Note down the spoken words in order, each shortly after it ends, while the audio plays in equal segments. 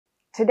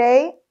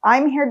Today,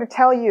 I'm here to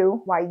tell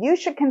you why you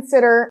should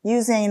consider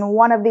using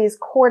one of these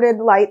corded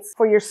lights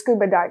for your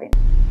scuba diving.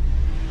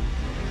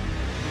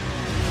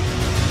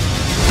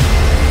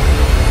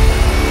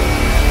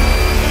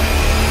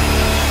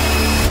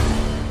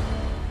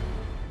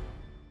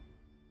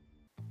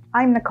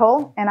 I'm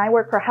Nicole, and I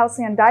work for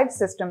Halcyon Dive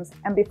Systems.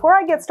 And before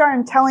I get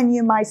started telling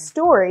you my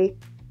story,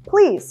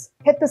 please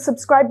hit the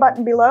subscribe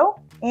button below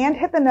and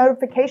hit the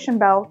notification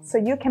bell so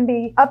you can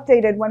be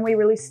updated when we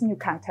release new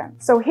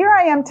content. So here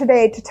I am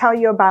today to tell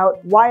you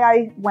about why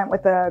I went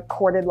with a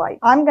corded light.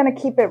 I'm gonna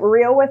keep it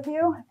real with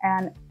you,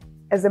 and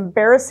as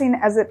embarrassing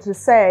as it to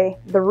say,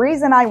 the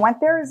reason I went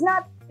there is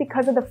not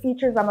because of the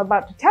features I'm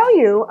about to tell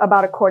you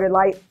about a corded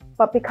light,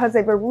 but because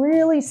of a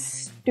really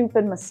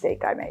stupid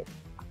mistake I made.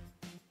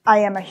 I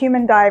am a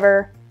human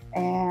diver,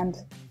 and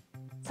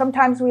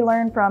sometimes we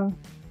learn from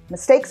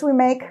mistakes we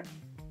make.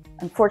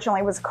 Unfortunately,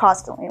 it was a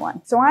costly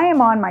one. So I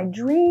am on my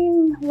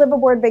dream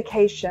liveaboard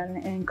vacation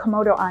in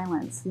Komodo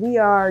Islands. We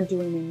are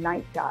doing a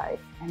night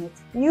dive, and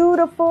it's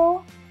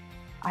beautiful.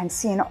 I'm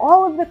seeing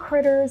all of the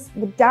critters.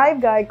 The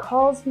dive guide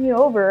calls me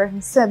over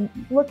and said,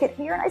 look at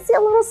here, and I see a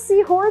little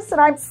seahorse,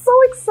 and I'm so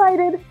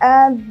excited.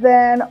 And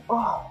then,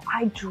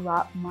 I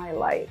dropped my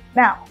light.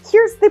 Now,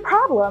 here's the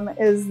problem,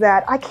 is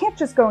that I can't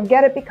just go and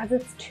get it because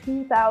it's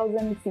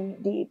 2,000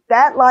 feet deep.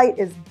 That light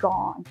is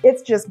gone.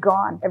 It's just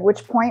gone, at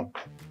which point,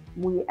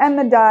 we end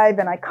the dive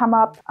and I come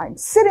up, I'm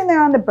sitting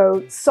there on the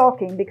boat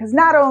sulking because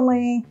not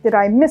only did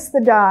I miss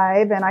the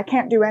dive and I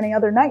can't do any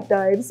other night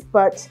dives,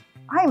 but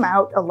I'm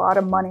out a lot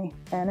of money.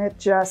 And it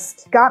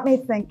just got me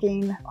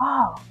thinking,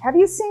 have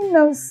you seen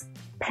those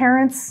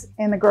parents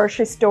in the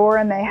grocery store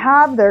and they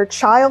have their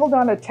child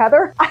on a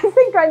tether? I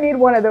think I need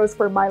one of those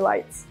for my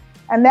lights.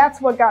 And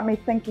that's what got me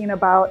thinking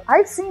about,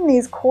 I've seen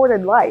these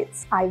corded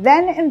lights. I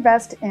then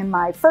invest in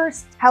my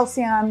first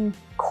Halcyon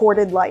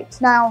corded light.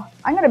 Now,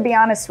 I'm gonna be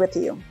honest with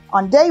you.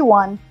 On day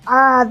one,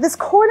 this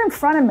cord in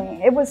front of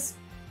me, it was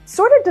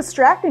sort of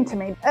distracting to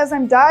me. As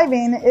I'm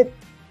diving,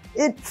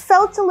 it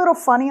felt a little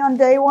funny on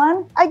day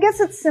one. I guess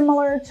it's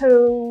similar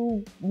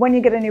to when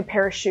you get a new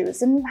pair of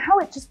shoes and how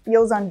it just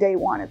feels on day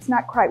one. It's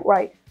not quite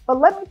right. But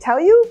let me tell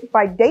you,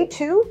 by day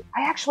two,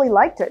 I actually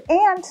liked it.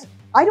 And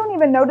I don't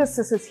even notice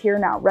this is here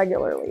now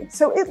regularly.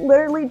 So it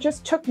literally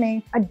just took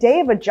me a day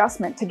of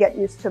adjustment to get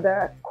used to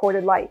the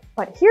corded light.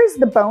 But here's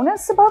the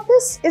bonus about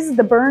this, is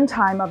the burn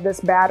time of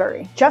this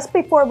battery. Just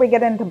before we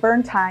get into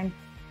burn time,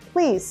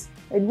 please,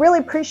 I'd really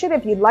appreciate it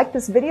if you'd like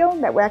this video,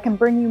 that way I can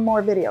bring you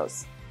more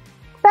videos.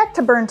 Back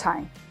to burn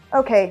time.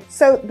 Okay,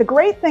 so the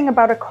great thing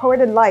about a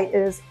corded light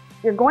is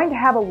you're going to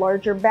have a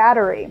larger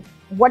battery.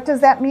 What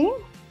does that mean?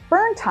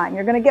 Burn time.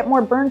 You're going to get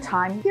more burn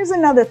time. Here's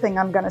another thing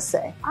I'm going to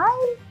say.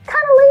 I'm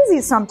kind of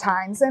lazy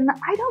sometimes, and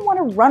I don't want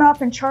to run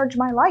off and charge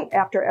my light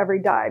after every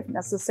dive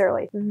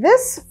necessarily.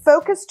 This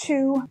Focus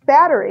 2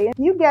 battery,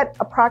 you get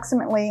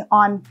approximately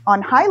on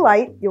high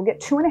light, you'll get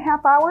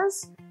 2.5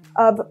 hours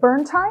of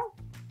burn time.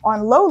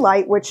 On low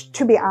light, which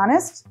to be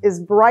honest is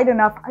bright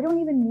enough, I don't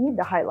even need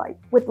the highlight.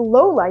 With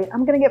low light,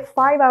 I'm going to get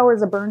 5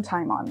 hours of burn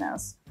time on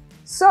this.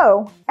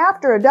 So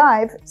after a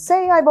dive,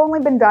 say I've only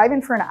been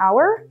diving for an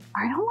hour,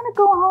 I don't want to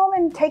go home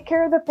and take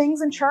care of the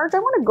things in charge. I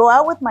want to go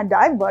out with my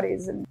dive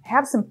buddies and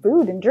have some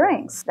food and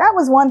drinks. That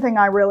was one thing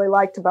I really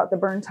liked about the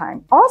burn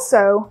time.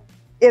 Also,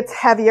 it's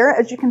heavier,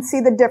 as you can see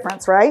the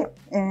difference, right?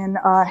 In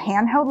a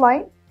handheld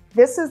light,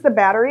 this is the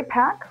battery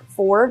pack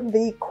for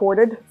the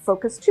corded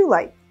Focus 2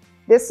 light.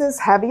 This is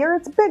heavier,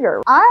 it's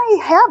bigger. I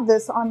have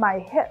this on my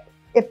hip.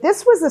 If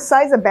this was the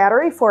size of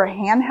battery for a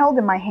handheld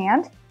in my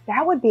hand,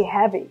 that would be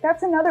heavy.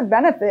 That's another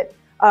benefit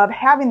of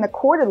having the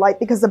corded light,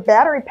 because the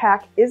battery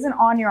pack isn't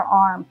on your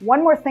arm.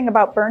 One more thing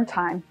about burn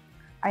time.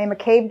 I am a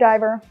cave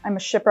diver, I'm a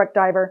shipwreck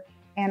diver,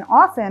 and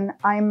often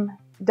I'm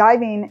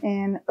diving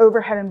in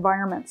overhead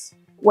environments.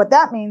 What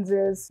that means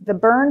is the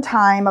burn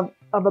time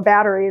of a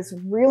battery is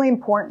really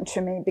important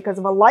to me, because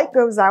if a light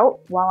goes out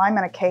while I'm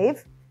in a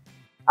cave,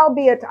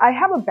 albeit I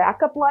have a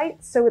backup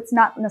light, so it's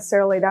not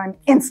necessarily that I'm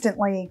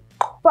instantly,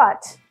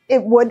 but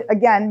it would,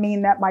 again,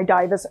 mean that my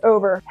dive is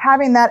over.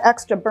 Having that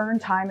extra burn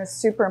time is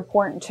super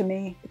important to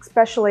me,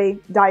 especially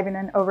diving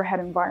in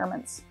overhead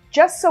environments.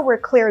 Just so we're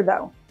clear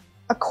though,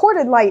 a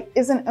corded light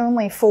isn't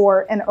only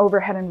for an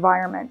overhead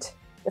environment.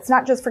 It's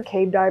not just for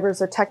cave divers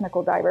or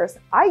technical divers.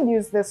 I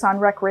use this on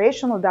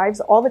recreational dives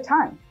all the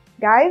time.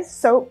 Guys,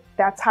 so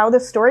that's how the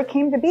story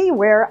came to be,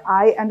 where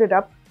I ended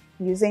up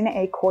using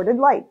a corded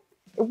light.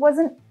 It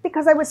wasn't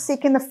because I was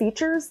seeking the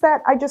features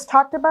that I just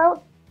talked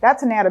about.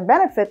 That's an added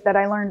benefit that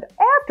I learned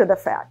after the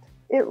fact.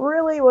 It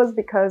really was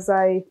because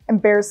I,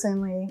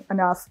 embarrassingly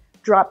enough,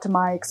 dropped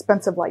my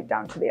expensive light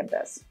down to the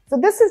abyss. So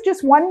this is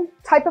just one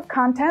type of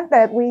content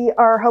that we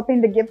are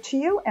hoping to give to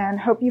you and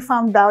hope you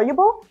found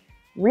valuable.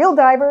 Real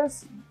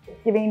divers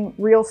giving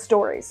real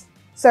stories.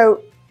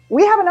 So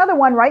we have another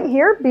one right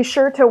here. Be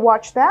sure to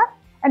watch that.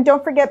 And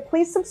don't forget,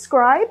 please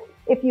subscribe.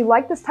 If you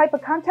like this type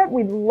of content,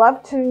 we'd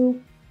love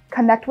to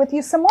connect with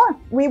you some more.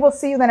 We will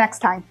see you the next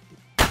time.